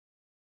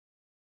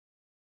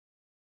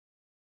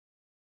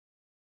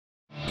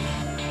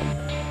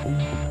Do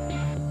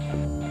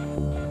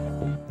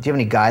you have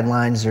any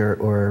guidelines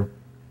or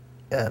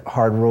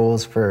hard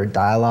rules for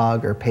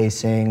dialogue or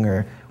pacing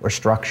or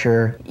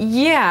structure?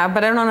 Yeah,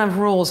 but I don't have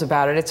rules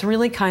about it. It's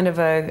really kind of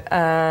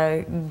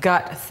a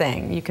gut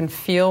thing. You can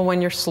feel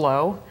when you're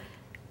slow,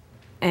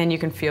 and you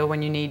can feel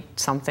when you need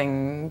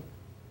something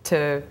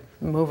to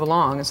move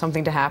along and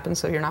something to happen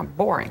so you're not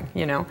boring,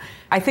 you know?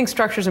 I think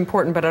structure is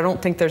important, but I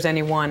don't think there's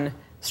any one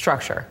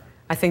structure.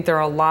 I think there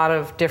are a lot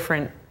of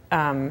different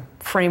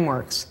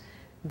frameworks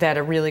that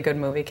a really good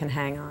movie can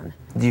hang on.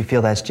 Do you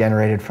feel that's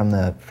generated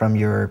from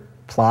your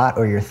plot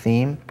or your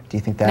theme? Do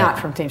you think that? Not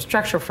from theme.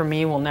 Structure for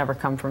me will never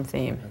come from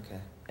theme.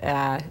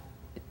 Okay.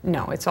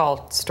 No, it's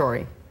all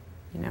story,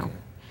 you know.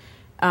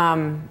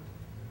 Okay.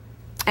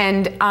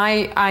 And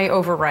I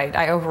overwrite.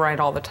 I overwrite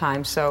all the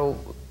time. So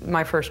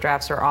my first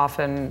drafts are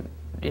often,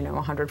 you know,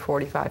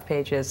 145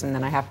 pages, and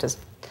then I have to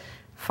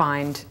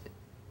find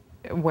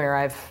where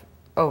I've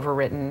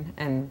overwritten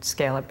and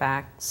scale it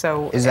back.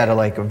 So is that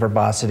a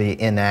verbosity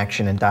in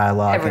action and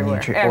dialogue,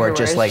 everywhere, or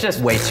just way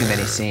too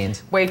many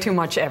scenes? Way too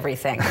much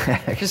everything.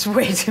 Just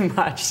way too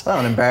much. Well,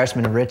 an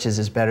embarrassment of riches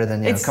is better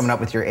than coming up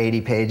with your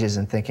 80 pages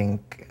and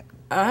thinking,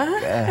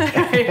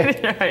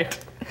 right.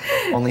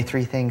 Only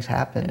 3 things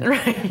happened.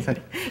 Right.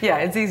 Yeah,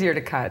 it's easier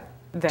to cut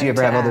than Do you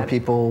ever have other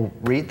people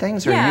read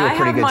things, or are you a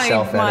pretty good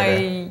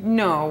self-editor?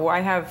 No, I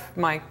have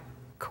my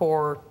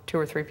core 2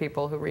 or 3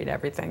 people who read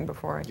everything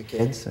before I... Your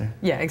kids? Or?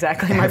 Yeah,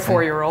 exactly. My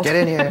 4-year-old. Get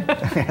in here.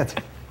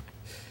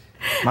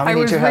 Mommy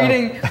needs your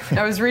help.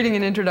 I was reading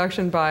an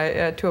introduction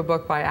to a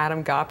book by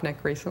Adam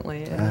Gopnik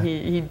recently, and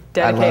he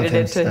dedicated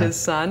it to his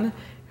son,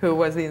 who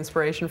was the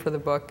inspiration for the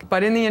book.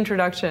 But in the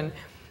introduction,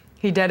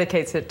 he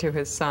dedicates it to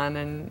his son,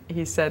 and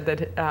he said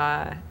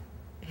that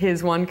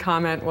his one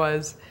comment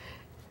was,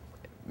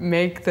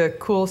 "Make the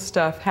cool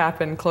stuff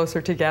happen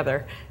closer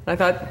together." And I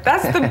thought,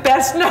 that's the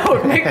best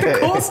note. Make the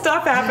cool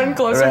stuff happen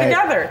closer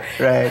together.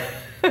 Right.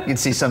 You can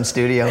see some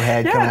studio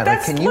head come out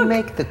like, can you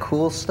make the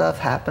cool stuff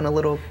happen a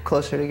little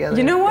closer together?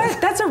 You know what?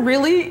 That's a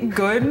really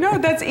good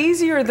note. That's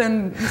easier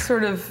than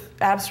sort of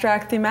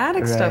abstract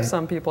thematic stuff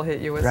some people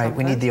hit you with. Right.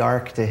 We need the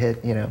arc to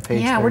hit,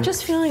 page 30. We're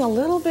just feeling a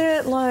little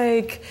bit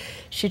like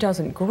she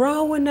doesn't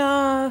grow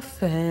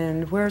enough,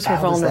 and where's her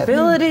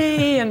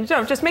vulnerability? And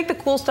just make the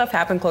cool stuff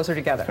happen closer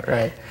together.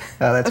 Right.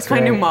 Oh, that's my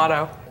new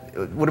motto.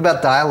 What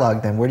about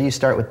dialogue then? Where do you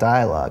start with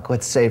dialogue?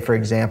 Let's say, for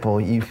example,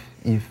 you've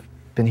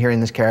been hearing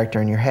this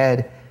character in your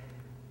head.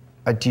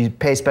 Do you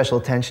pay special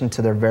attention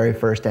to their very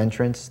first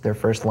entrance, their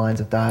first lines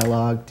of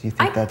dialogue? Do you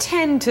think I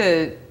tend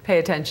to pay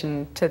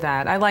attention to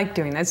that. I like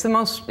doing that.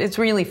 It's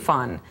really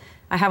fun.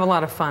 I have a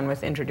lot of fun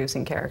with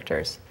introducing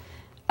characters.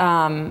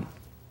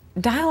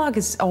 Dialogue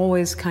is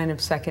always kind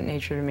of second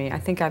nature to me. I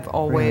think I've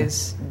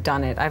always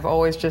done it. I've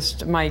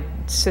always my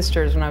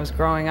sisters, when I was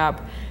growing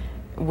up,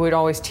 would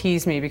always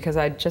tease me because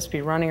I'd just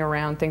be running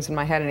around things in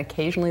my head, and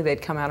occasionally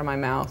they'd come out of my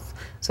mouth.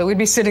 So we'd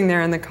be sitting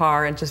there in the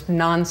car and just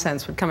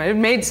nonsense would come out. It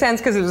made sense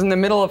because it was in the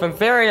middle of a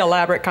very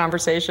elaborate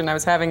conversation I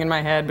was having in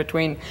my head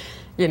between,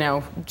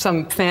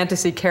 some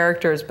fantasy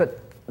characters, but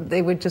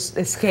they would just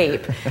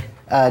escape.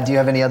 Do you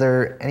have any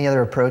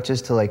other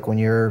approaches to when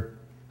you're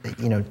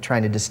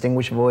trying to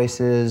distinguish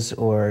voices,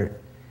 or?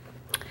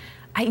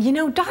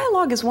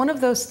 Dialogue is one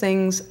of those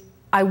things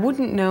I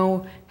wouldn't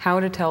know how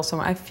to tell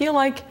someone. I feel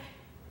like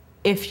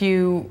if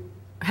you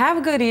have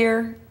a good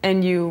ear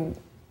and you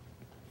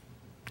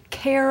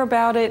care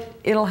about it,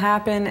 it'll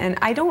happen, and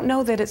I don't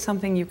know that it's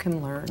something you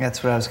can learn.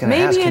 That's what I was going to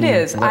ask. Maybe it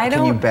is.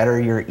 Can you better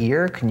your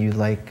ear? Can you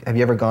have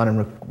you ever gone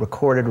and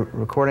recorded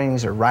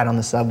recordings or ride on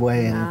the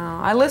subway? And...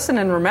 No, I listen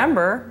and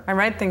remember. I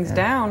write things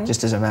down.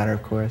 Just as a matter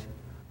of course.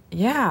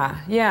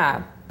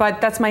 Yeah, but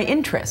that's my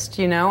interest,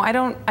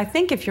 I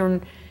think if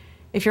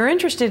you're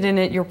interested in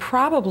it, you're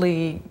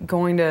probably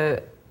going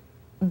to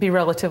be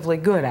relatively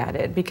good at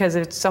it because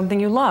it's something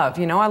you love.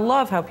 I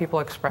love how people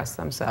express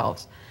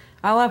themselves.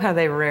 I love how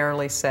they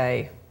rarely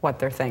say what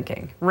they're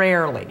thinking.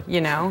 Rarely,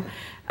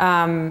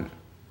 and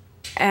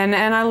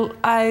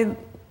I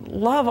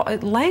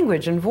love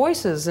language and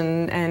voices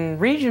and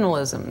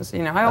regionalisms.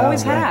 I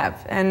always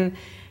have. And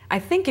I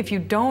think if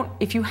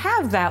you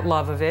have that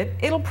love of it,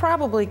 it'll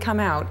probably come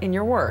out in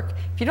your work.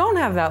 If you don't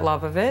have that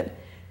love of it,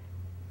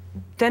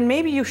 then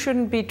maybe you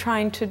shouldn't be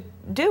trying to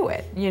do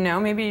it,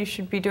 Maybe you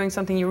should be doing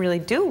something you really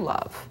do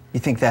love.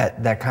 You think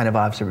that kind of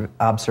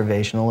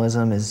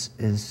observationalism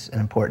is an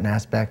important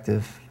aspect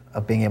of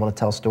being able to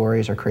tell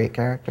stories or create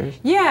characters?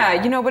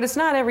 Yeah, but it's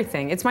not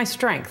everything. It's my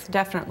strength,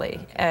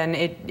 definitely. And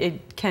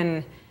it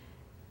can,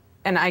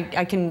 and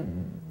I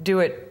can do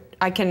it,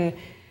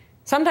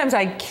 sometimes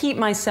I keep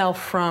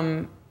myself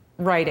from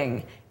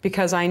writing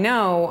because I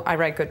know I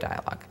write good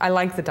dialogue. I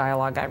like the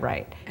dialogue I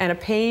write. And a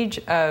page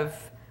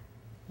of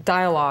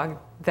dialogue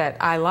that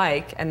I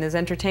like and is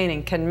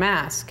entertaining can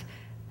mask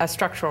a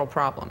structural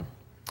problem.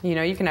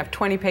 You can have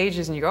 20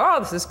 pages and you go,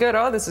 oh, this is good,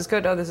 oh, this is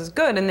good, oh, this is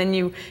good. And then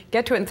you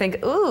get to it and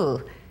think,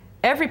 ooh,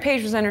 every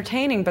page was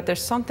entertaining, but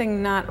there's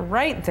something not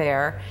right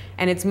there.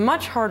 And it's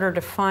much harder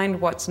to find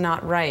what's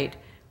not right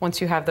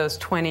once you have those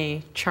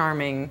 20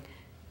 charming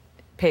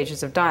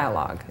pages of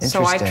dialogue.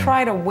 So I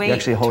try to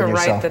wait to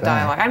write the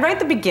dialogue. I write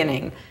the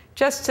beginning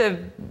just to,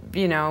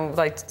 you know,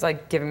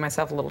 like giving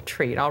myself a little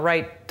treat. I'll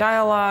write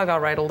dialogue, I'll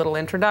write a little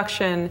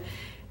introduction,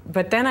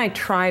 but then I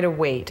try to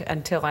wait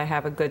until I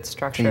have a good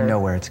structure. You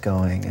know where it's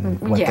going and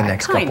what the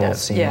next couple of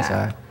scenes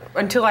are.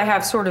 Until I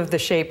have sort of the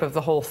shape of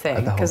the whole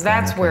thing, because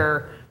that's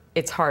where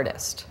it's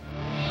hardest.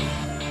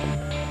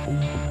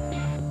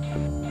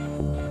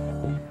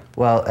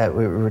 Well,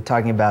 we were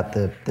talking about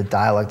the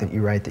dialogue that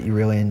you write that you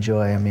really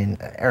enjoy. I mean,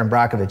 Erin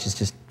Brockovich is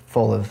just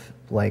full of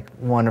like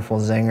wonderful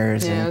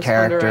zingers and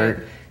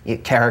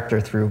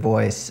character through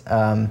voice.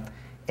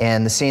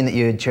 And the scene that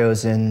you had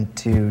chosen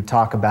to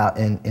talk about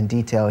in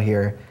detail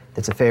here,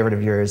 that's a favorite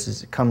of yours,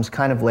 is it comes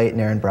kind of late in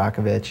Erin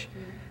Brockovich.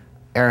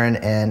 Erin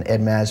and Ed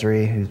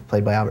Masry, who's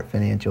played by Albert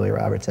Finney and Julia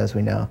Roberts, as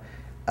we know,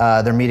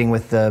 they're meeting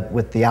with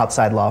the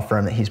outside law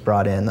firm that he's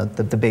brought in,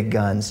 the big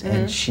guns,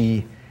 and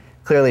she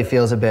clearly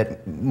feels a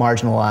bit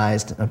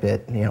marginalized, a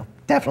bit, you know,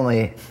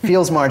 definitely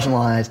feels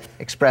marginalized,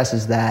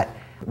 expresses that.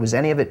 Was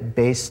any of it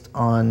based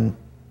on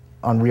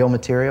real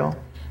material?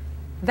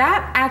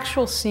 That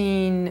actual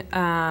scene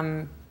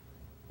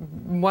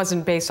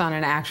wasn't based on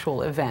an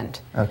actual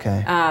event.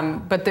 Okay.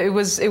 But it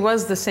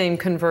was the same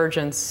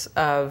convergence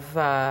of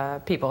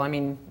people. I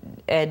mean,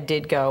 Ed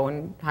did go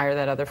and hire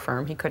that other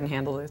firm. He couldn't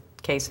handle the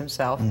case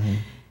himself.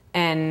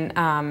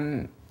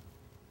 And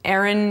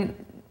Erin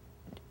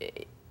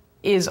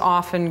is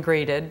often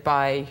greeted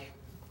by,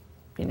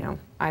 you know,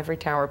 ivory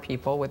tower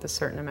people with a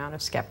certain amount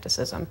of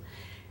skepticism.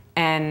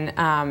 And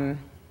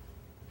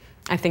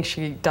I think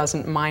she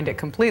doesn't mind it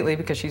completely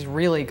because she's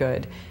really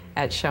good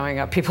at showing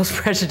up people's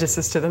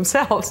prejudices to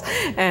themselves.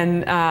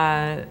 And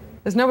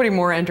there's nobody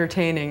more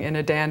entertaining in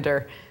a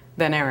dander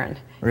than Erin.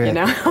 Really? You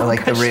know?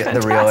 Like the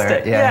real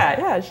Erin.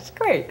 Yeah, she's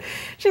great.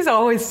 She's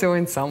always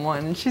suing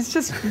someone. She's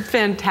just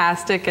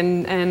fantastic,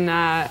 and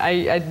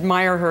I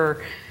admire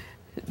her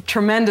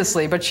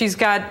tremendously. But she's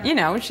got, you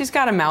know, she's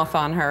got a mouth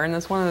on her, and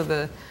that's one of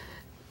the,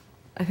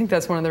 I think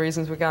that's one of the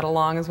reasons we got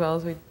along as well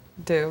as we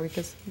do,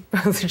 because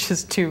both are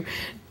just two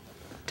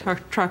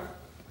truck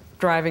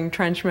driving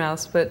trench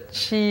mouths. But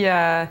she, you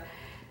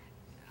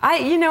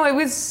know, it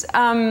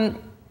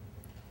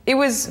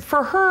was,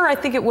 for her, I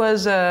think it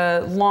was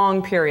a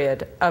long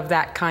period of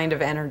that kind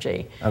of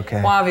energy. Okay.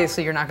 Well,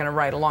 obviously, you're not going to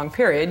write a long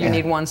period. You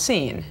need one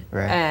scene.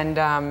 Right.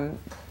 And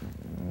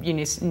you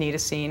need a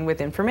scene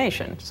with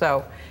information.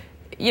 So,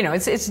 you know,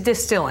 it's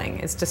distilling.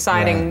 It's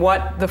deciding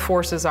what the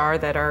forces are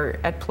that are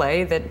at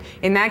play, that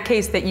in that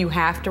case that you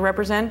have to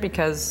represent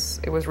because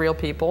it was real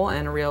people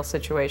and a real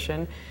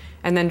situation.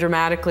 And then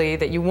dramatically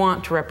that you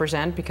want to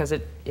represent because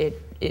it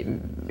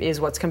is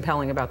what's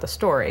compelling about the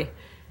story.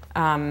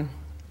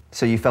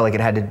 So you felt like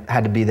it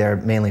had to be there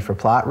mainly for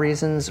plot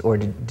reasons, or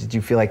did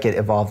you feel like it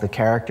evolved the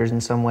characters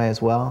in some way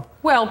as well?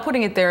 Well,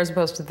 putting it there as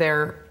opposed to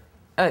there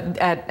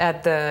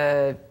at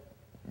the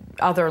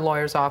other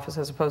lawyer's office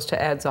as opposed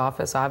to Ed's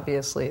office,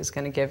 obviously, is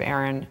going to give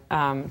Erin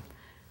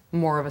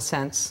more of a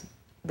sense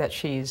that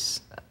she's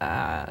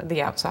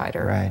the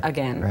outsider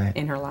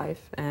in her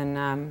life,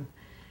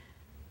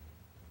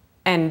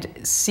 and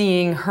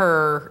seeing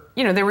her,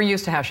 you know, they were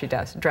used to how she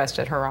dressed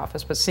at her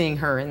office, but seeing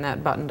her in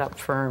that buttoned-up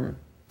firm,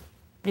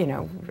 you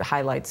know,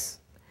 highlights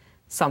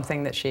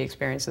something that she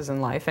experiences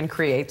in life and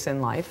creates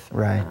in life.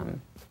 Right.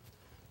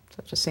 So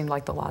it just seemed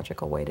like the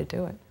logical way to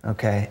do it.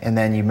 Okay, and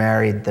then you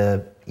married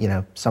the, you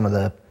know, some of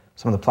the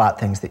plot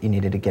things that you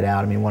needed to get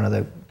out. I mean, one of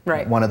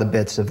the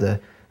bits of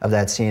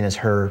that scene is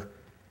her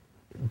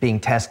being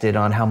tested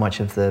on how much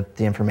of the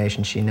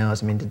information she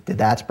knows. I mean, did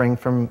that spring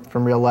from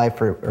real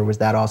life, or was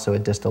that also a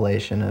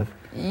distillation of?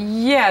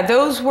 Yeah,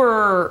 those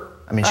were.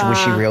 I mean, was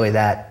she really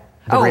that?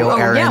 Erin,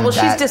 yeah. Well,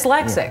 she's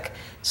dyslexic,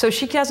 so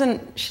she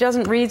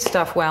doesn't read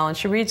stuff well, and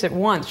she reads it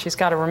once. She's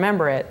got to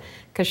remember it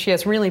because she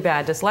has really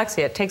bad dyslexia.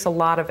 It takes a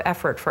lot of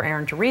effort for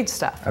Erin to read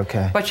stuff.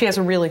 Okay. But she has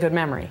a really good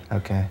memory.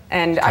 Okay.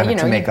 And you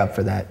know, to make up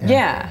for that.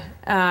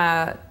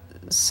 Yeah.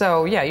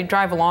 So yeah, you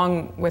drive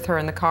along with her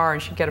in the car,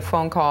 and she'd get a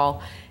phone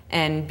call,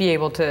 and be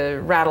able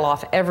to rattle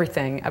off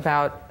everything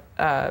about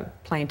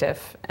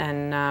plaintiff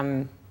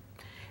and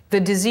the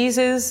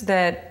diseases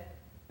that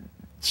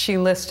she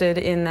listed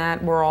in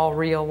that were all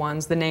real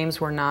ones. The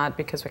names were not,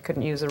 because I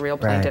couldn't use the real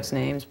plaintiff's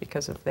names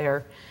because of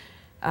their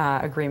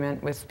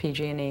agreement with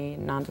PG&E,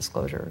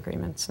 non-disclosure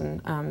agreements.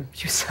 And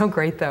she was so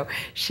great, though.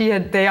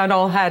 They had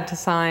all had to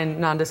sign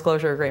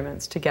non-disclosure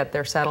agreements to get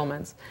their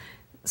settlements.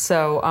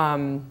 So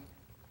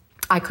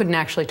I couldn't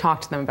actually talk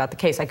to them about the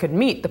case. I could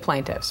meet the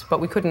plaintiffs, but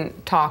we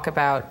couldn't talk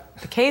about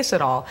the case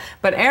at all.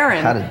 But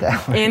Erin, how did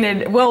that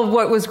work? Well,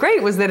 what was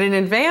great was that in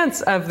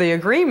advance of the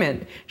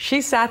agreement,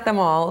 she sat them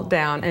all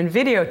down and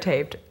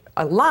videotaped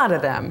a lot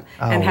of them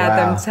and had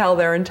them tell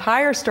their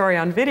entire story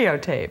on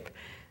videotape.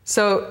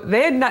 So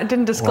they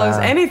didn't disclose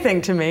anything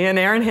to me, and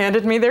Erin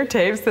handed me their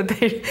tapes that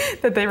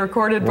they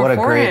recorded beforehand.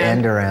 What a great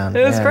end around.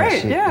 It was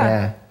great,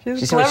 yeah.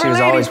 She seemed like she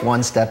was always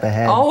one step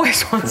ahead.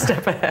 Always one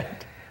step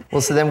ahead. Well,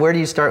 so then where do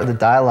you start with the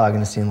dialogue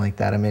in a scene like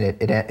that? I mean,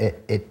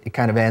 it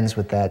kind of ends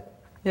with that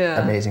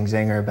amazing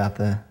zinger about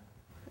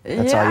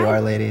that's all you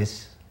are,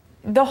 ladies.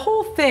 The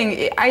whole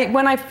thing,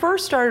 when I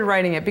first started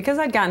writing it, because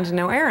I'd gotten to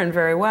know Erin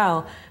very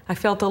well, I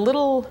felt a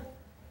little,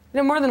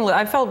 more than a little,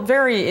 I felt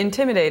very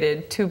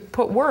intimidated to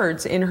put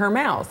words in her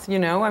mouth,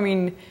 I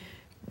mean,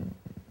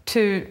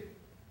 to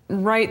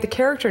write the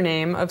character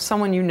name of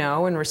someone you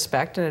know and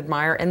respect and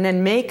admire, and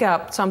then make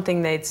up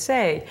something they'd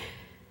say.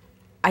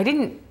 I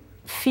didn't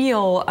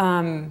feel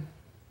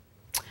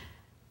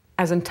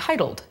as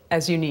entitled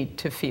as you need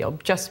to feel,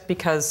 just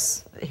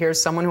because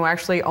here's someone who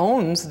actually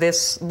owns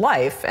this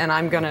life and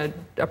I'm going to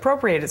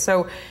appropriate it.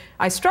 So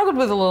I struggled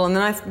with it a little, and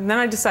then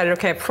I decided,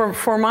 okay,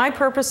 for my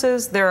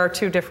purposes, there are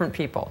two different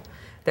people.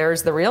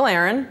 There's the real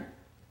Erin,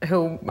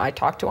 who I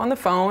talk to on the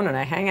phone and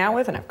I hang out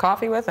with and have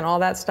coffee with and all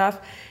that stuff.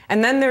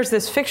 And then there's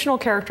this fictional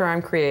character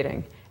I'm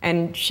creating,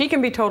 and she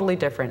can be totally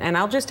different. And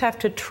I'll just have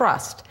to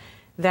trust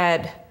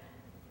that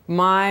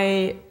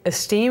my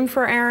esteem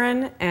for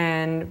Erin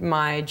and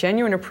my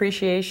genuine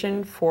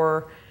appreciation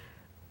for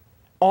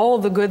all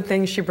the good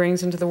things she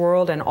brings into the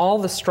world and all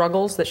the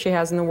struggles that she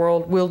has in the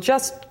world will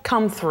just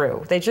come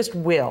through. They just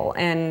will.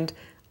 And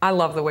I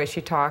love the way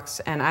she talks,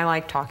 and I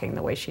like talking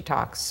the way she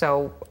talks,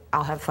 so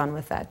I'll have fun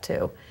with that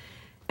too.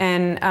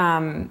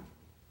 And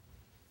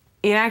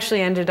it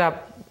actually ended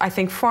up, I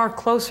think, far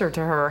closer to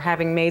her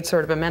having made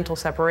sort of a mental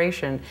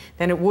separation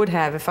than it would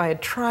have if I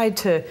had tried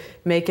to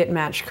make it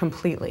match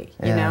completely,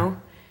 you know?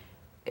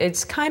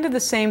 It's kind of the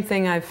same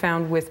thing I've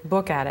found with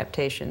book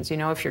adaptations.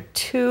 If you're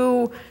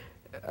too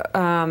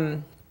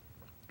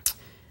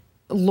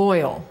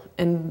loyal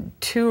and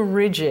too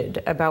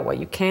rigid about what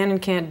you can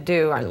and can't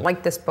do, I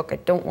like this book, I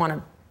don't want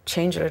to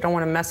change it, I don't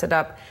want to mess it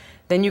up,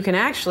 then you can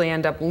actually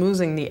end up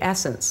losing the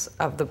essence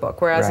of the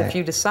book. Whereas if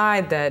you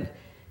decide that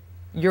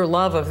your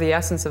love of the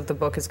essence of the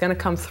book is going to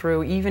come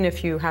through even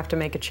if you have to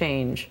make a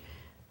change,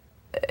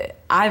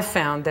 I've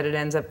found that it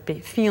ends up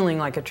feeling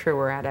like a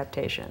truer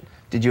adaptation.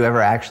 Did you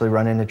ever actually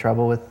run into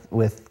trouble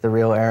with the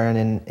real Erin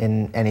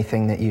in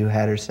anything that you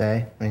had her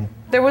say? I mean,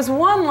 there was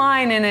one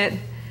line in it.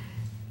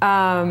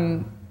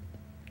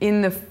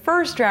 In the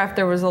first draft,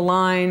 there was a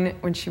line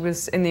when she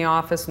was in the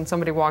office when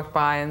somebody walked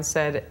by and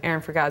said,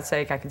 "Erin, for God's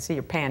sake, I can see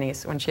your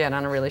panties," when she had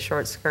on a really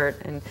short skirt.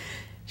 And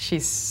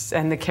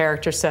the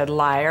character said,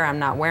 "Liar, I'm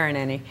not wearing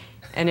any."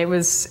 And it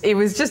was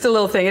just a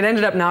little thing. It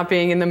ended up not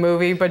being in the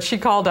movie, but she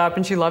called up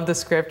and she loved the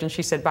script and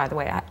she said, "By the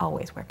way, I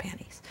always wear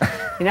panties."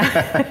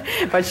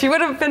 But she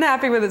would have been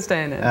happy with it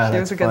staying in. She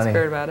was a good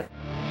spirit about it.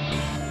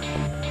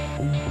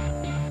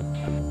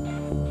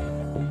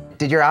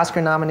 Did your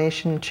Oscar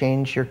nomination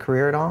change your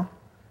career at all?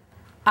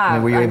 I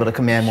mean, were you able to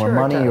command more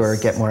money or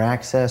get more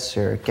access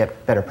or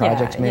get better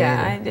projects made?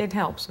 Yeah, it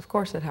helps. Of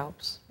course it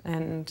helps.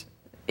 And,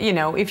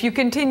 if you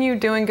continue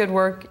doing good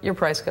work, your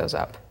price goes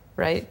up,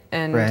 right?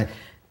 And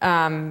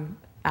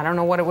I don't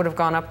know what it would have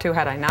gone up to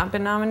had I not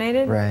been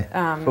nominated. Right.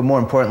 But more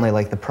importantly,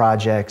 like the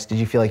projects, did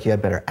you feel like you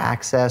had better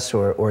access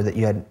or that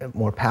you had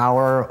more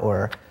power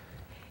or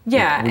were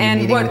you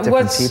meeting with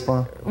different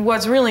people?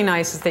 What's really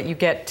nice is that you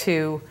get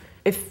to,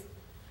 if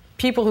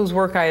people whose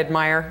work I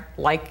admire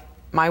like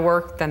my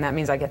work, then that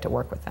means I get to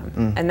work with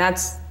them. And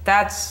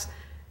that's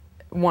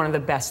one of the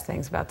best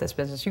things about this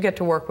business. You get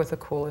to work with the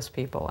coolest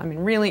people. I mean,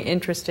 really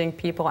interesting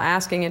people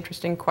asking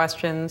interesting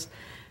questions,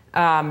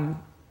 who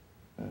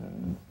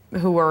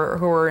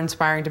are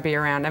inspiring to be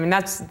around. I mean,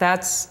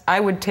 I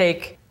would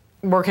take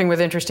working with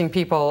interesting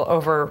people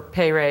over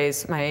pay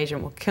raise. My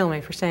agent will kill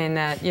me for saying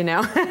that,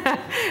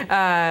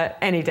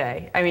 any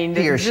day. I mean,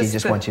 he or she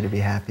just wants you to be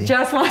happy.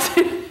 Just wants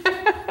you.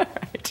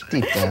 Right.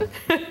 Deep down.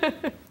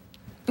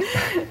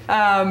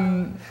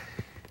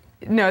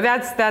 No,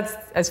 that's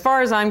as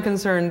far as I'm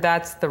concerned,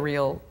 that's the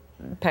real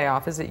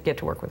payoff, is that you get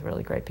to work with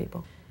really great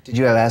people. Did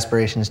you have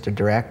aspirations to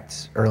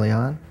direct early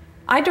on?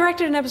 I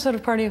directed an episode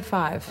of Party of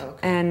Five,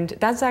 and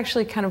that's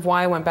actually kind of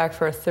why I went back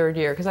for a third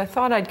year, because I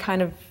thought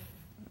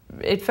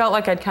it felt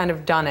like I'd kind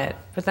of done it.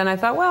 But then I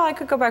thought, well, I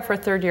could go back for a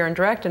third year and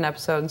direct an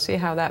episode and see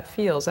how that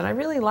feels, and I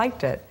really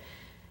liked it.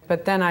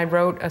 But then I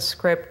wrote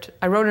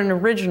an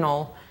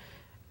original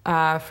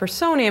for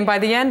Sony, and by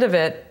the end of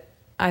it,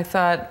 I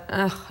thought,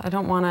 I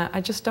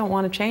just don't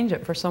want to change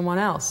it for someone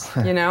else,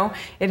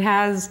 It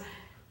has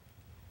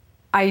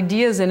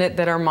ideas in it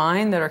that are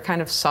mine, that are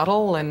kind of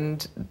subtle,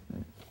 and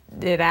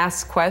it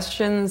asks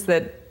questions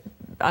that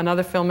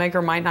another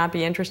filmmaker might not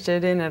be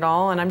interested in at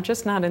all, and I'm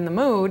just not in the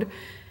mood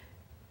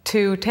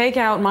to take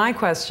out my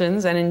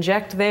questions and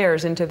inject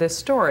theirs into this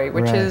story,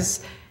 which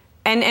is,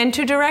 and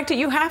to direct it,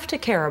 you have to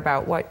care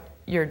about what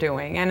you're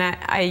doing. And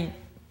I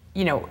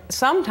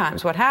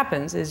sometimes what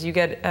happens is you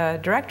get a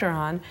director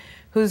on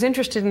who's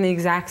interested in the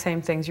exact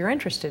same things you're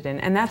interested in,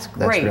 and that's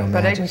great.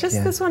 But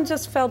this one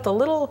just felt a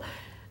little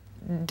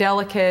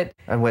delicate.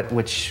 And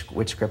which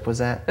script was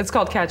that? It's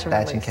called Catch and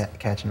Release.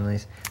 Catch and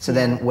Release. So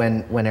then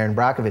when Erin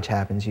Brockovich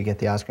happens, you get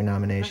the Oscar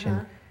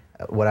nomination.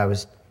 What I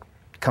was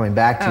coming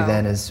back to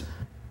then is,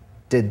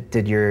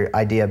 did your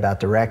idea about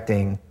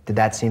directing, did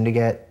that seem to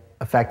get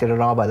affected at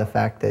all by the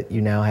fact that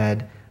you now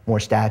had more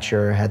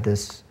stature, had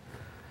this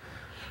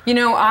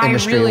I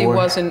really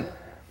wasn't.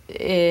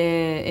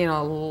 in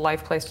a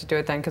life place to do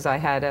it then because I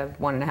had a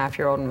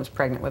 1.5-year-old and was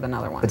pregnant with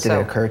another one. But did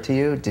it occur to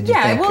you? Did you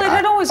yeah, think, well, it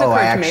had always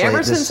occurred to me ever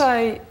this...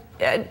 since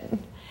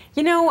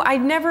you know, I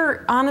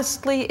never,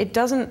 honestly, it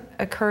doesn't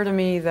occur to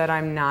me that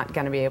I'm not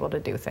going to be able to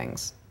do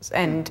things.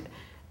 And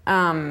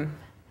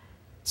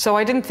so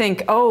I didn't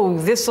think, oh,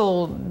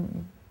 this'll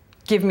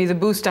give me the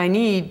boost I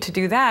need to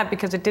do that,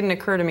 because it didn't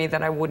occur to me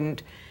that I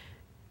wouldn't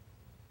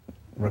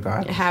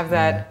have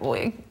that.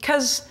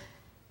 Because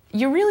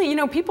you really, you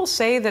know, people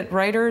say that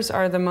writers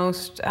are the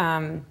most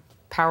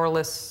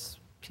powerless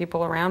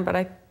people around, but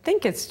I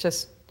think it's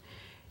just,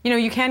 you know,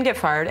 you can get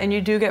fired, and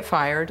you do get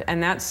fired,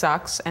 and that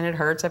sucks, and it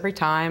hurts every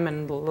time,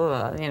 and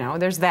you know,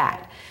 there's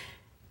that.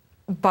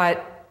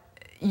 But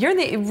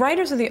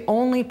writers are the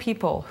only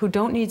people who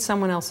don't need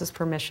someone else's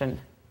permission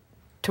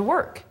to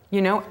work.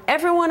 You know,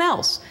 everyone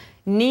else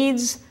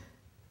needs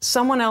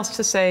someone else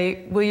to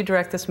say, will you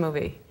direct this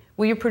movie?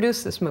 Will you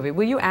produce this movie?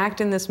 Will you act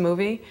in this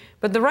movie?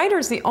 But the writer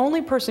is the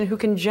only person who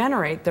can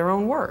generate their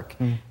own work.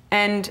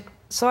 And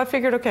so I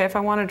figured, okay, if I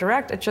want to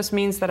direct, it just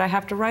means that I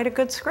have to write a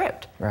good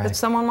script that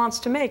someone wants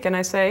to make. And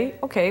I say,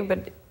 okay,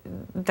 but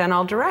then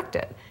I'll direct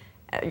it.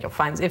 You'll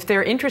find, if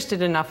they're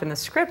interested enough in the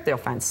script, they'll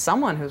find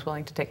someone who's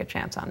willing to take a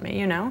chance on me,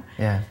 you know?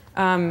 Yeah.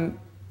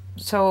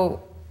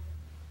 So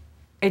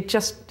it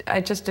just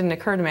didn't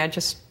occur to me. It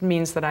just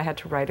means that I had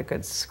to write a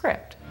good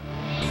script.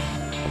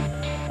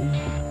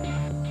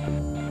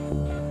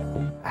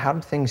 How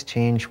did things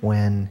change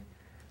when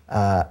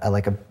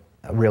a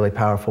really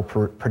powerful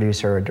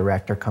producer or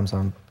director comes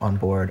on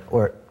board,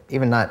 or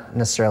even not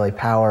necessarily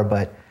power,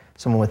 but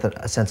someone with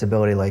a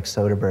sensibility like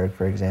Soderbergh,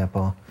 for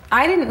example?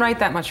 I didn't write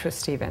that much with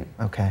Steven.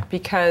 Okay.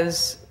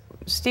 Because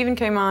Steven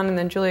came on, and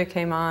then Julia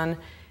came on,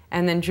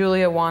 and then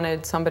Julia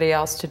wanted somebody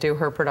else to do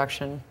her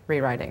production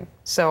rewriting.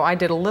 So I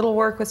did a little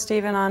work with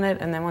Steven on it,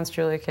 and then once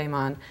Julia came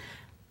on,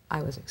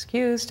 I was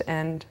excused,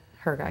 and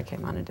her guy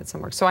came on and did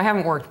some work. So I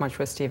haven't worked much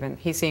with Steven.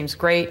 He seems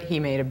great. He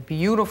made a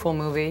beautiful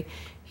movie.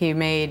 He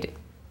made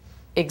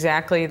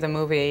exactly the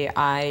movie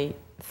I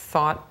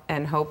thought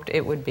and hoped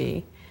it would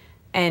be.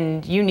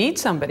 And you need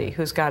somebody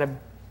who's got a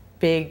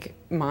big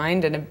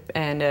mind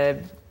and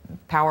a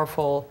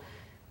powerful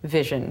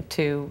vision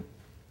to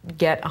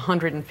get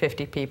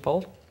 150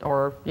 people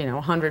or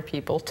 100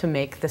 people to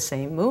make the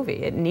same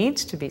movie. It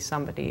needs to be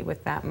somebody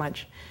with that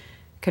much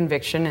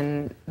conviction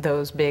and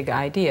those big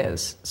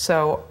ideas.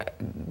 So,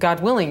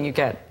 God willing, you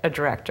get a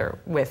director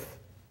with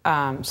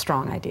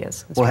strong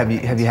ideas. Well, have you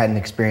had an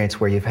experience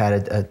where you've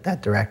had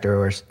that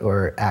director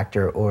or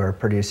actor or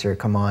producer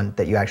come on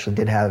that you actually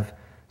did have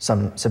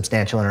some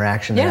substantial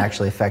interaction that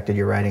actually affected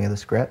your writing of the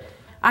script?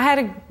 I had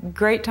a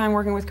great time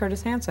working with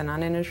Curtis Hanson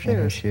on In His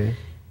Shoes.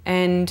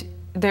 And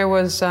there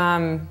were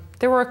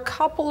a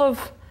couple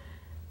of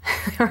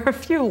there are a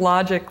few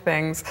logic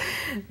things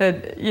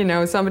that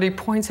somebody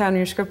points out in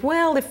your script.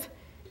 Well,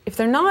 if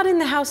they're not in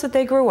the house that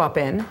they grew up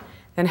in,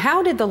 then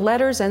how did the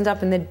letters end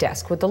up in the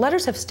desk? Would the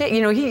letters have stayed?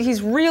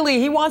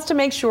 He wants to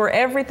make sure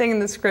everything in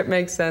the script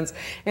makes sense.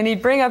 And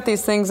he'd bring up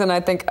these things, and I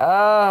think,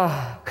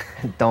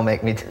 don't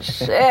make me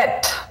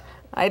shit.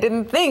 I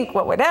didn't think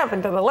what would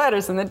happen to the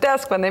letters in the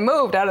desk when they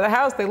moved out of the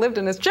house they lived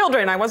in as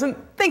children. I wasn't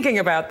thinking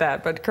about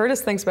that. But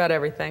Curtis thinks about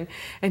everything.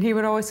 And he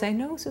would always say,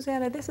 no,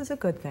 Susannah, this is a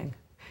good thing.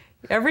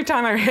 Every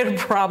time I had a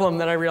problem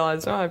that I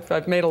realized,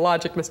 I've made a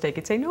logic mistake,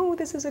 he'd say, no,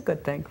 this is a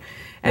good thing.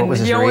 And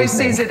he always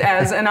sees it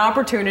as an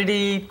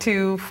opportunity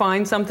to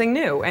find something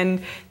new.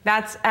 And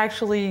that's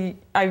actually,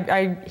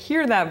 I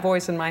hear that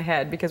voice in my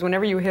head, because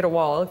whenever you hit a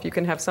wall, if you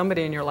can have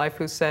somebody in your life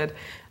who said,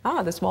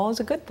 this wall is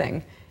a good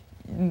thing,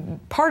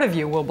 part of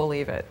you will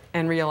believe it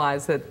and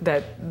realize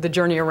that the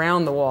journey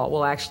around the wall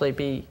will actually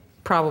be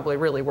probably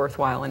really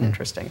worthwhile and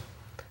interesting. You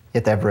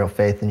have to have real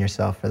faith in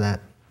yourself for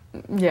that.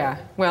 Yeah,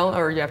 well,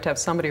 or you have to have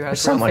somebody who has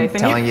someone real faith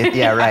in telling you,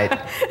 yeah, right,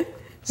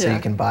 so you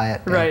can buy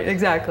it. Right,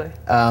 exactly.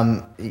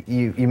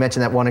 You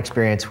mentioned that one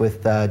experience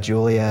with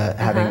Julia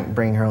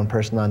bringing her own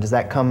person on. Does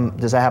that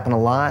happen a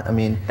lot? I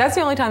mean, that's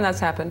the only time that's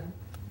happened.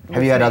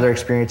 Have you had other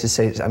experiences?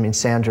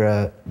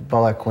 Sandra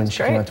Bullock, when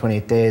she came on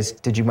 28 Days,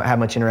 did you have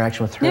much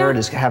interaction with her? Yeah.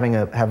 Does having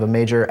a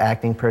major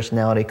acting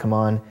personality come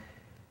on?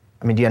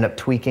 I mean, do you end up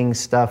tweaking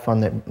stuff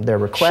on their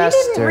request?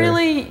 She didn't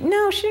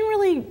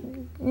really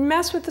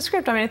mess with the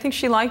script. I mean, I think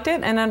she liked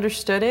it and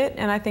understood it,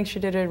 and I think she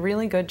did a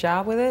really good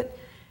job with it.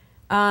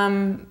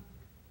 I'm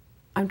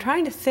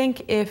trying to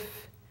think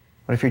if...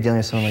 What if you're dealing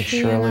with someone like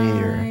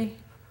Shirley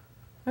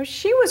or...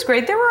 She was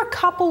great. There were a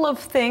couple of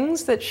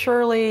things that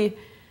Shirley...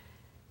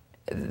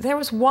 There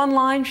was one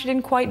line she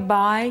didn't quite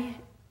buy,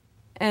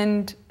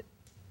 and,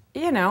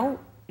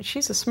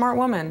 she's a smart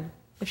woman.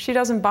 If she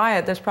doesn't buy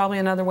it, there's probably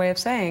another way of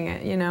saying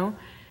it,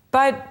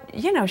 But,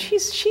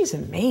 she's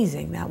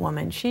amazing, that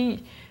woman.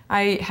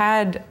 I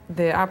had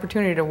the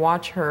opportunity to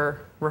watch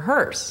her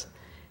rehearse,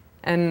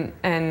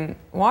 and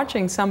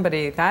watching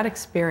somebody that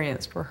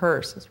experienced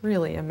rehearse is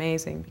really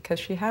amazing, because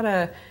she had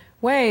a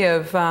way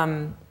of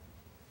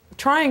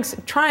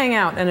trying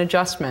out an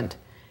adjustment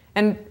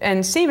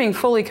and seeming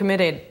fully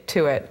committed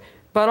to it,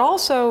 but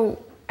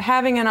also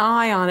having an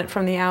eye on it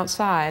from the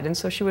outside. And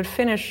so she would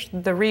finish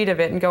the read of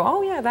it and go,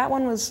 oh yeah, that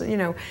one was, you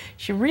know,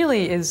 she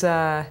really is, you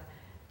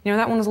know,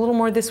 that one was a little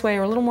more this way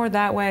or a little more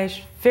that way.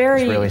 She's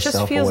very, really it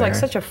just feels like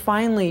such a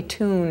finely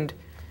tuned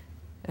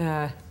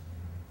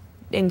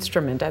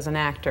instrument as an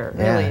actor.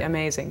 Really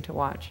amazing to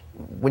watch.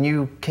 When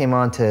you came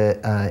on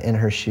to In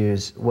Her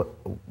Shoes,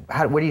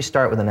 where do you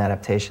start with an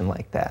adaptation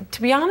like that?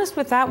 To be honest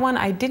with that one,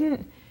 I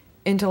didn't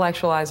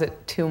intellectualize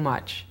it too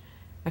much.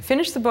 I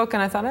finished the book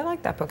and I thought, I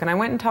like that book. And I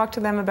went and talked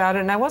to them about it,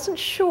 and I wasn't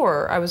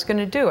sure I was going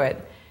to do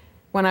it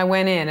when I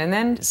went in. And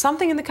then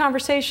something in the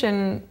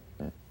conversation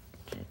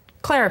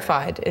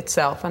clarified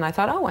itself, and I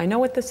thought, oh, I know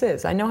what this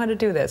is. I know how to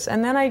do this.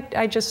 And then I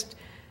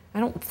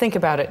don't think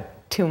about it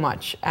too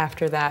much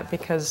after that,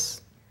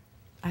 because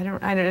I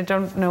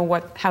don't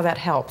know how that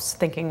helps,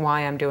 thinking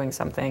why I'm doing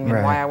something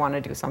and why I want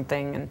to do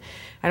something. And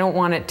I don't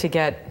want it to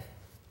get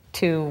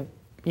too,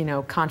 you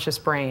know, conscious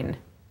brain,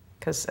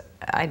 because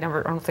I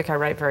don't think I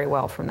write very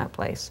well from that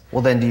place.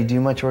 Well, then, do you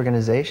do much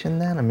organization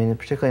then? I mean,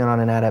 particularly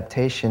on an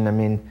adaptation. I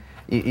mean,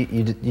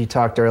 you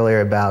talked earlier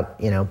about,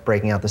 you know,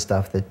 breaking out the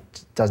stuff that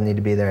doesn't need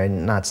to be there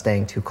and not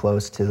staying too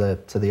close to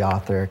the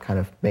author, kind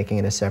of making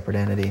it a separate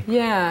entity.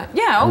 Yeah,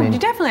 yeah. Oh, I mean, you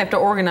definitely have to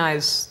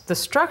organize the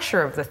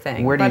structure of the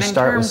thing. Where do you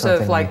start with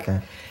something like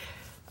that?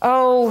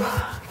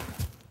 Oh.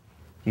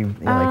 You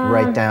like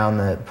write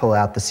down pull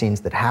out the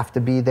scenes that have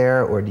to be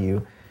there, or do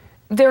you?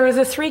 There are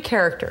the 3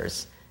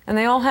 characters, and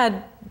they all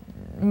had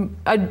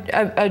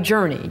a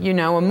journey, you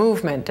know, a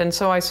movement. And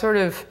so I sort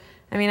of,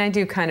 I mean, I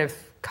do kind of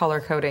color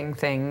coding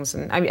things,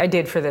 and I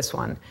did for this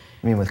one.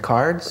 You mean with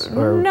cards?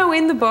 Or? No,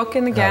 in the book,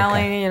 in the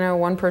galley, you know,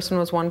 one person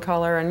was one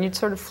color, and you'd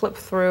sort of flip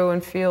through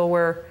and feel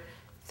where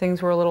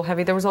things were a little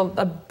heavy. There was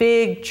a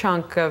big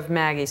chunk of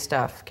Maggie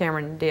stuff,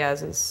 Cameron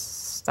Diaz's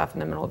stuff in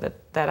the middle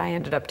that I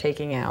ended up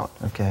taking out.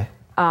 Okay.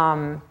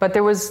 But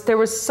there was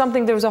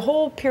a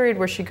whole period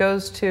where she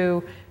goes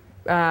to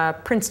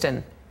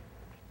Princeton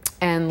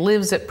and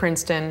lives at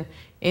Princeton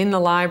in the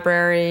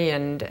library,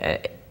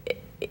 and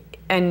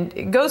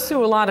goes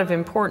through a lot of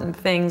important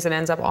things and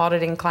ends up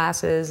auditing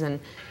classes.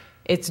 And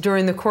it's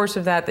during the course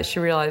of that she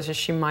realizes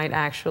she might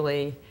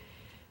actually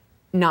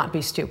not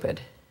be stupid.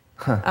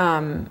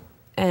 Huh.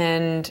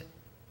 And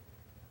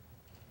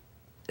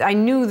I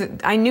knew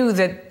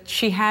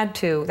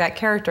that that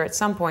character at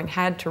some point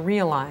had to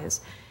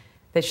realize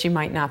that she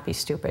might not be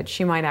stupid.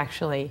 She might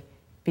actually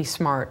be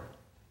smart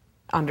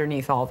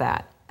underneath all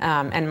that,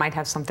 and might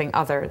have something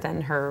other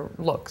than her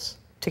looks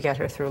to get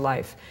her through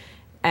life.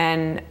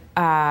 And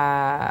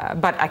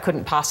but I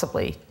couldn't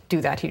possibly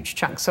do that huge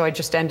chunk, so I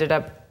just ended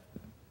up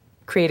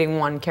creating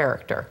one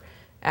character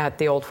at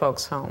the old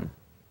folks' home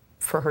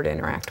for her to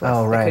interact with.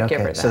 Oh, right, okay.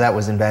 Give her that. So that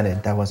was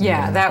invented. That wasn't.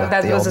 Yeah,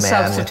 that was a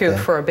substitute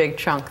for a big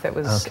chunk that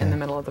was in the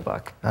middle of the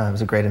book. It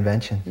was a great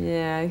invention.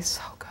 Yeah, he's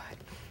so good.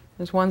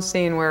 There's one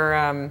scene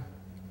where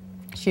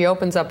she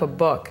opens up a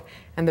book,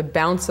 and the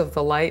bounce of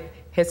the light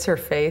hits her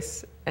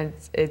face, and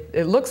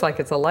it looks like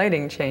it's a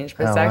lighting change,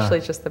 but it's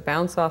actually just the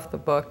bounce off the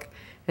book.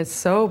 It's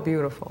so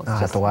beautiful. It's I'll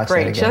just have to watch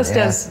great. that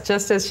again.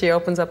 Just as she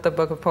opens up the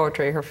book of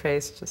poetry, her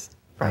face just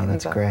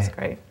brightens up. Great. It's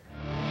great.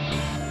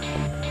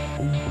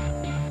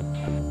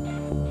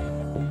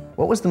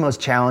 What was the most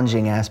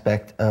challenging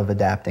aspect of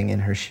adapting In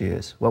Her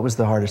Shoes? What was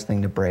the hardest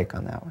thing to break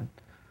on that one?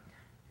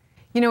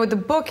 You know, the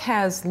book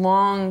has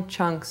long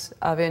chunks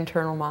of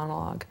internal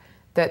monologue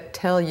that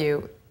tell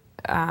you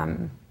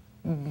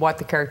what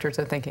the characters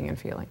are thinking and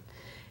feeling.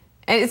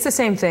 And it's the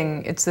same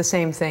thing. It's the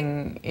same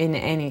thing in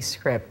any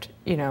script.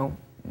 You know,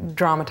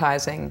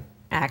 dramatizing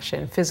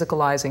action,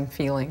 physicalizing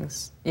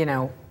feelings. You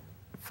know,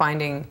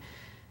 finding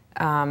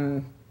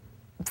action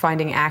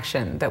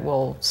that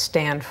will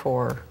stand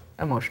for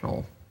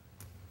emotional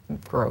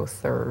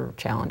growth or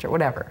challenge or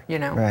whatever. You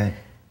know. Right.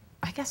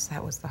 I guess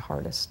that was the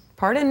hardest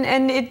part,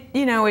 and it,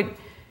 you know,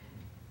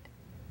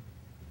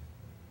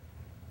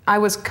 I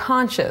was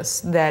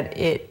conscious that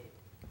it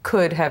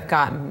could have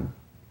gotten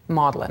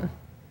maudlin,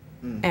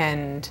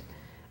 and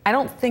I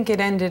don't think it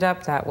ended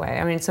up that way.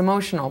 I mean, it's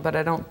emotional, but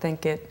I don't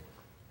think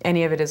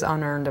any of it is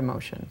unearned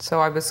emotion. So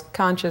I was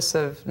conscious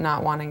of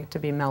not wanting it to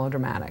be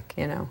melodramatic,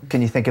 you know.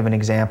 Can you think of an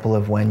example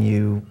of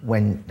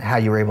how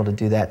you were able to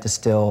do that,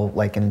 distill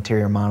like an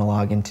interior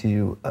monologue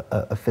into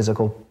a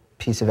physical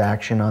piece of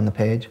action on the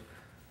page?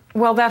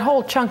 Well, that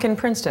whole chunk in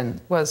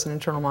Princeton was an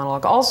internal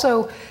monologue.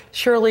 Also,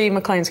 Shirley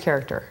MacLaine's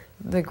character,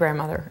 the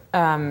grandmother,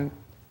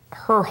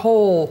 her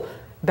whole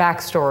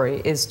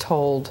backstory is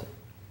told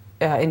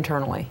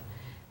internally.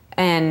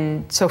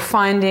 And so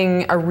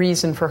finding a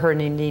reason for her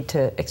to need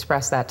to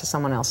express that to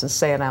someone else and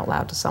say it out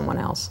loud to someone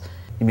else.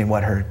 You mean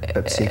what her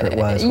secret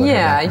was?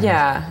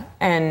 Yeah.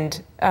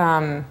 And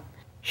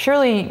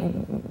Shirley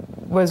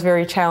was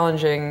very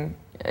challenging,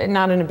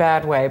 not in a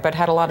bad way, but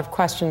had a lot of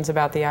questions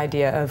about the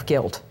idea of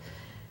guilt.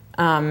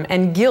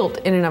 And guilt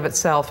in and of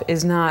itself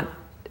is not,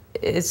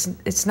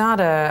 it's not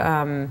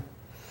a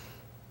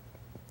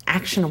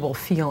actionable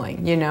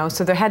feeling, you know?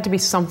 So there had to be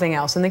something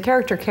else. And the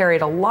character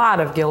carried a lot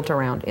of guilt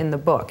around in the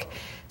book.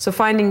 So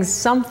finding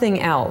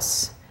something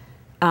else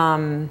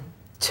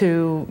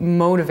to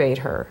motivate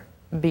her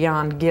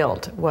beyond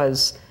guilt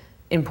was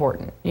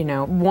important, you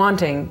know,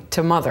 wanting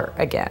to mother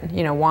again,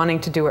 you know, wanting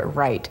to do it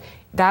right.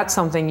 That's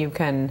something you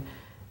can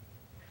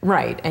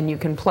write and you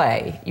can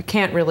play. You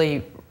can't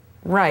really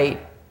write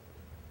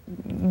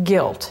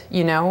guilt,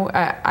 you know.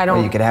 I don't.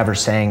 Well, you could have her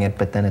saying it,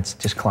 but then it's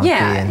just clunky.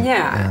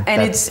 Yeah,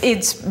 and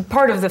it's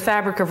part of the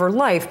fabric of her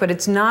life, but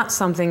it's not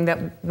something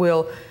that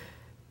will.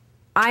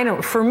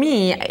 For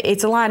me,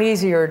 it's a lot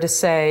easier to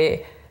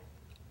say,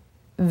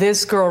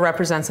 this girl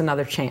represents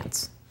another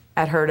chance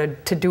at her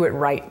to do it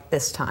right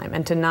this time,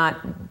 and to not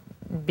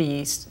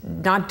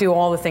do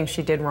all the things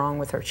she did wrong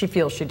with her. She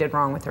feels she did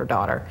wrong with her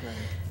daughter.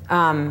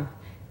 Right.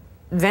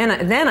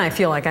 Then I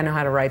feel like I know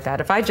how to write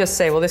that. If I just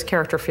say, well, this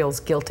character feels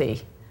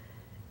guilty,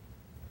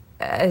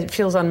 it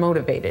feels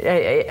unmotivated.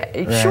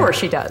 Right. Sure,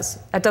 she does.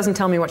 That doesn't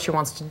tell me what she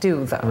wants to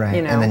do, though. Right,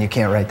 you know? and then you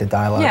can't write the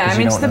dialogue. Yeah, I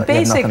mean, it's the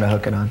basic. You have nothing to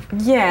hook it on.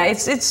 Yeah,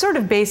 it's sort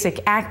of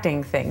basic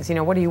acting things. You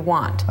know, what do you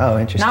want? Oh,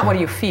 interesting. Not what do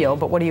you feel,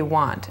 but what do you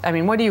want? I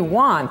mean, what do you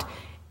want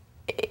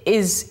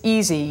is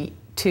easy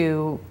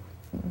to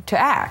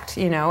act.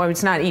 You know, I mean,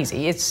 it's not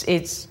easy.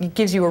 It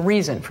gives you a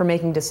reason for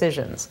making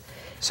decisions.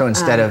 So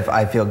instead of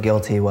I feel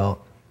guilty, well,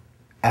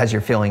 as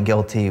you're feeling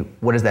guilty,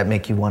 what does that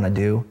make you want to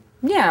do?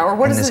 Yeah, or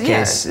what in is this it?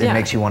 case, yeah, it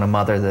makes you want to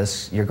mother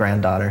your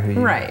granddaughter who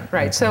you... Right.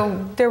 Okay.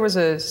 So there was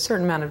a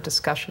certain amount of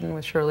discussion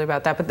with Shirley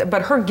about that,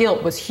 but her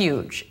guilt was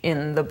huge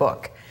in the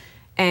book,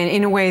 and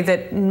in a way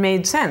that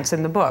made sense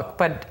in the book,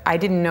 but I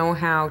didn't know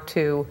how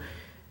to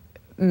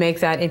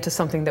make that into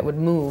something that would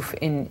move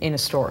in a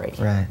story.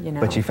 Right, you know?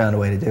 but you found a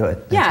way to do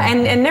it. Yeah,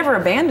 and never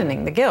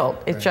abandoning the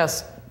guilt. It's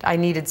just, I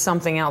needed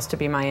something else to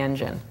be my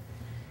engine.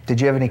 Did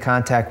you have any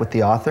contact with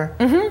the author?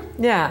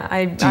 Mm-hmm.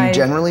 Yeah. Do you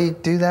generally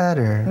do that,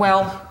 or?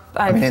 Well,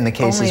 I mean, in the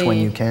cases when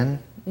you can?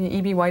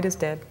 E.B. White is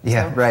dead.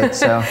 Yeah, so. Right,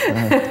 so.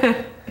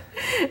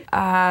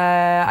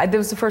 That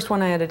was the first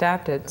one I had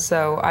adapted.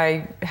 So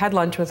I had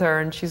lunch with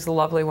her, and she's a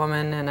lovely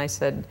woman, and I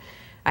said,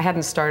 I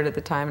hadn't started at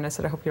the time, and I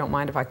said, I hope you don't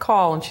mind if I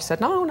call. And she said,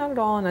 no, not at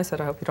all. And I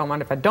said, I hope you don't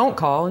mind if I don't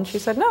call. And she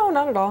said, no,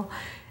 not at all.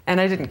 And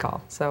I didn't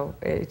call, so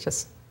it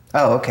just...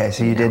 Oh, okay,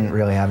 so you didn't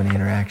really have any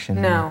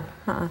interaction? No.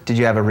 Did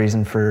you have a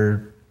reason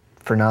for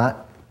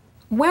not?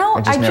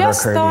 Well, I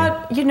just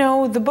thought, you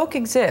know, the book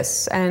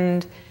exists,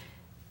 and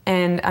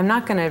I'm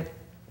not going to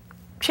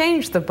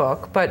change the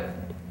book, but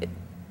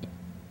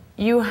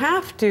you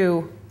have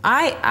to...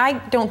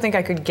 I don't think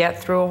I could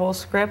get through a whole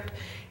script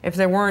if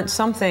there weren't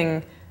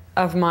something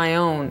of my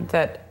own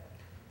that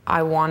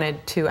I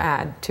wanted to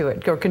add to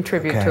it or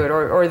contribute to it,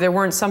 or there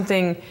weren't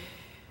something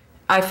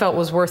I felt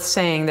was worth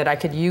saying that I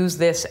could use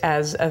this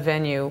as a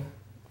venue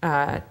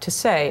to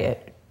say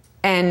it.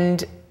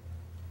 And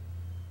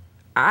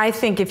I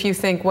think if you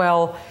think,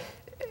 well,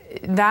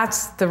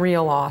 that's the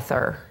real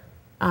author,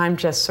 I'm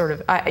just sort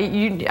of,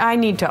 I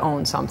need to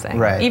own something,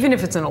 right. Even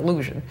if it's an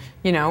illusion.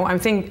 You know, I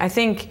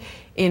think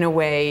in a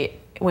way,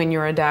 when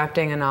you're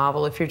adapting a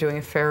novel, if you're doing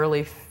a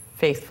fairly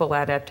faithful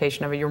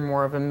adaptation of it, you're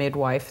more of a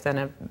midwife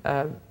than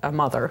a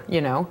mother,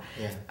 you know.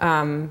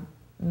 Yeah.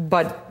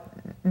 But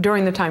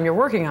during the time you're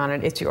working on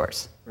it, it's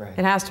yours. Right.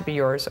 It has to be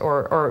yours,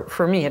 or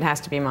for me, it has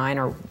to be mine,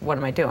 or what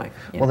am I doing?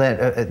 Well,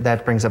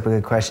 that brings up a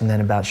good question then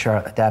about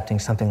adapting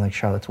something like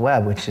Charlotte's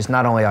Web, which is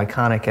not only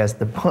iconic as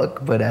the book,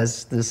 but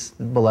as this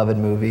beloved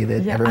movie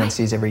that everyone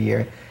sees every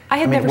year. I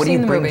had never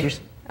seen the movie.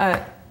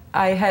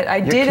 I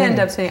did end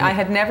up seeing. I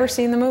had never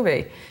seen the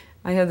movie.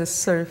 I had this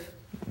sort of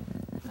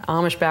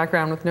Amish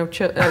background with no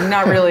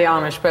not really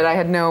Amish, but I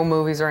had no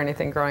movies or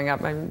anything growing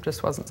up. I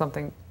just wasn't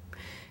something.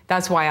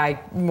 That's why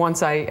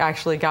once I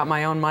actually got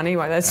my own money,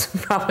 that's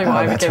probably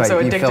why I became so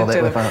addicted to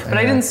them. But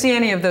I didn't see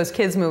any of those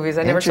kids' movies.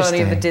 I never saw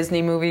any of the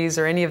Disney movies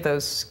or any of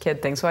those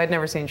kid things. So I'd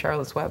never seen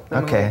Charlotte's Web,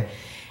 the movie.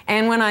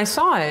 And when I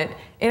saw it,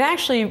 it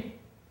actually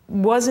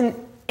wasn't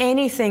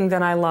anything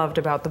that I loved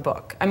about the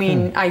book. I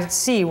mean, I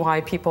see why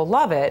people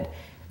love it,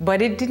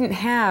 but it didn't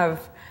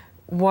have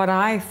what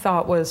I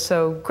thought was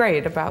so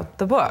great about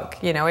the book.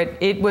 You know,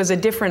 it was a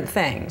different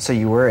thing. So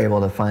you were able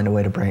to find a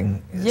way to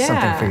bring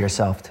something for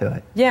yourself to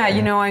it. Yeah,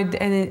 you know,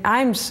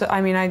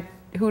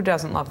 who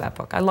doesn't love that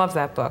book? I love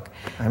that book.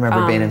 I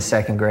remember being in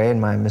second grade,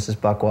 my Mrs.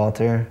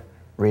 Buckwalter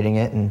reading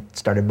it and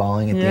started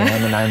bawling at the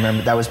end, and I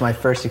remember that was my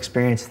first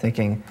experience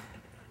thinking,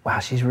 wow,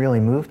 she's really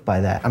moved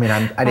by that. I mean,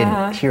 I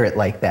didn't hear it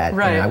like that,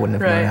 and I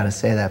wouldn't have known how to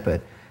say that, but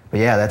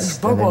yeah, that's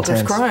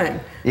Buckwalter's crying.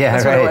 Yeah,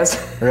 that's right. What it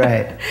was.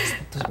 Right.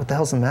 What the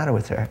hell's the matter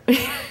with her?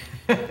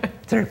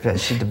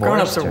 She divorced.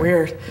 Grown-ups are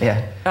weird.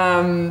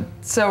 Yeah.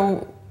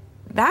 So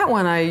that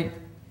one I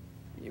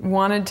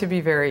wanted to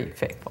be very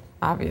faithful,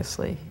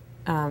 obviously.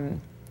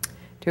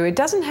 It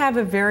doesn't have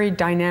a very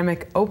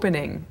dynamic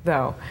opening,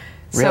 though.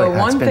 Really?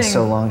 So it's been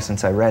so long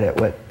since I read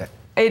it.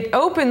 It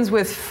opens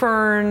with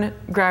Fern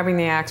grabbing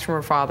the axe from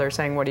her father,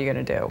 saying, "What are you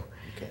going to do?"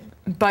 Okay.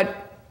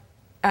 But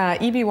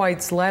E.B.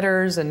 White's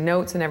letters and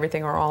notes and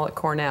everything are all at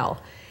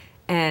Cornell,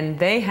 and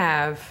they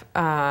have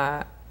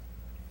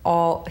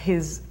all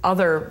his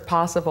other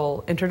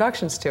possible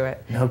introductions to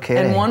it. No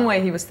kidding. And one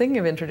way he was thinking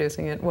of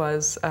introducing it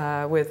was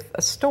with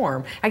a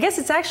storm. I guess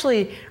it's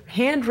actually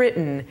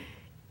handwritten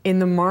in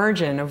the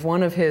margin of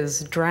one of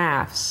his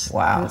drafts.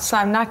 Wow. So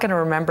I'm not going to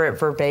remember it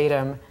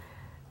verbatim,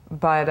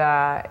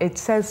 but it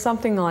says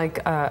something like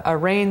a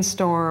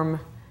rainstorm.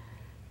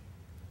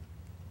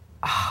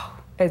 Oh,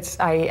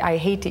 I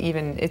hate to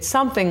even, it's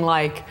something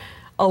like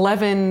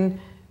 11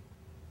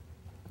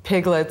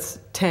 piglets,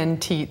 10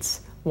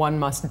 teats, one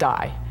must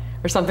die,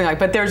 or something like.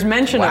 But there's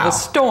mention of a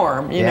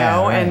storm, you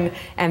know, right.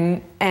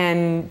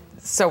 and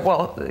so,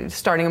 well,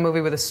 starting a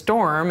movie with a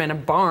storm and a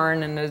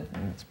barn and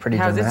it's pretty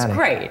dramatic. It's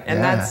great,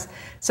 and that's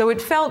so.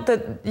 It felt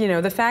that, you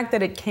know, the fact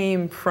that it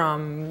came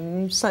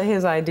from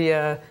his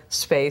idea,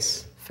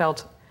 space,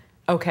 felt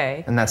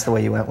okay. And that's the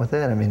way you went with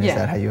it? I mean, is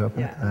that how you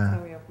opened it? Yeah, that's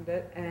how we opened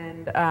it.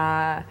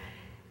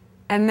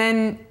 And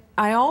then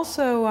I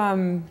also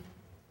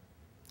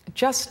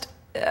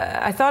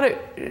I thought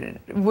it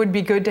would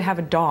be good to have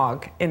a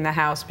dog in the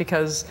house,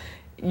 because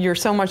you're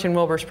so much in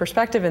Wilbur's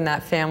perspective in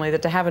that family,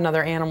 that to have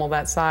another animal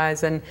that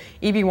size. And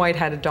E.B. White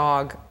had a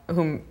dog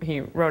whom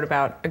he wrote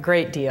about a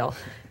great deal,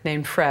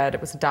 named Fred.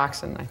 It was a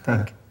dachshund, I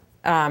think.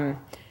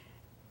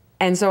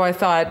 And so I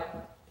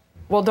thought,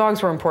 well,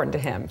 dogs were important to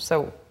him,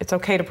 so it's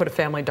okay to put a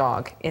family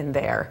dog in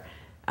there.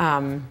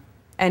 And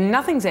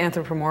nothing's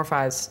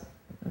anthropomorphized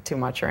too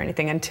much or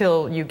anything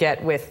until you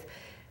get with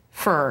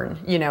Fern,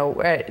 you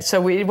know.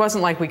 So it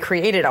wasn't like we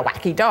created a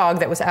wacky dog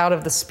that was out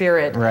of the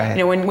spirit. Right.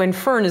 You know, when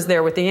Fern is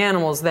there with the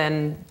animals,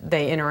 then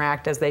they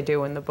interact as they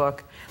do in the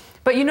book.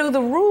 But you know,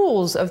 the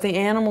rules of the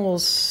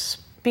animals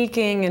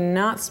speaking and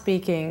not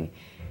speaking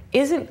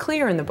isn't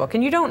clear in the book.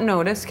 And you don't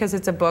notice because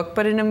it's a book,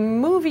 but in a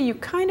movie you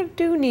kind of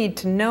do need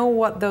to know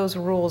what those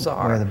rules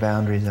are. Where the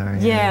boundaries are.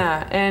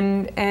 Yeah,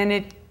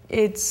 and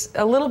it's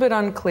a little bit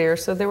unclear.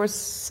 So there were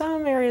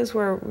some areas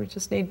where we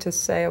just need to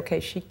say, okay,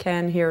 she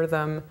can hear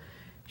them.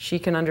 She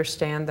can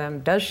understand them.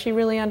 Does she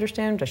really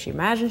understand them? Does she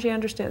imagine she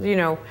understands? You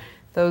know,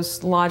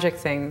 those logic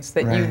things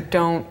that you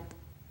don't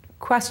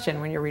question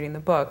when you're reading the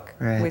book.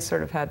 Right. We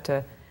sort of had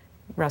to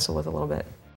wrestle with a little bit.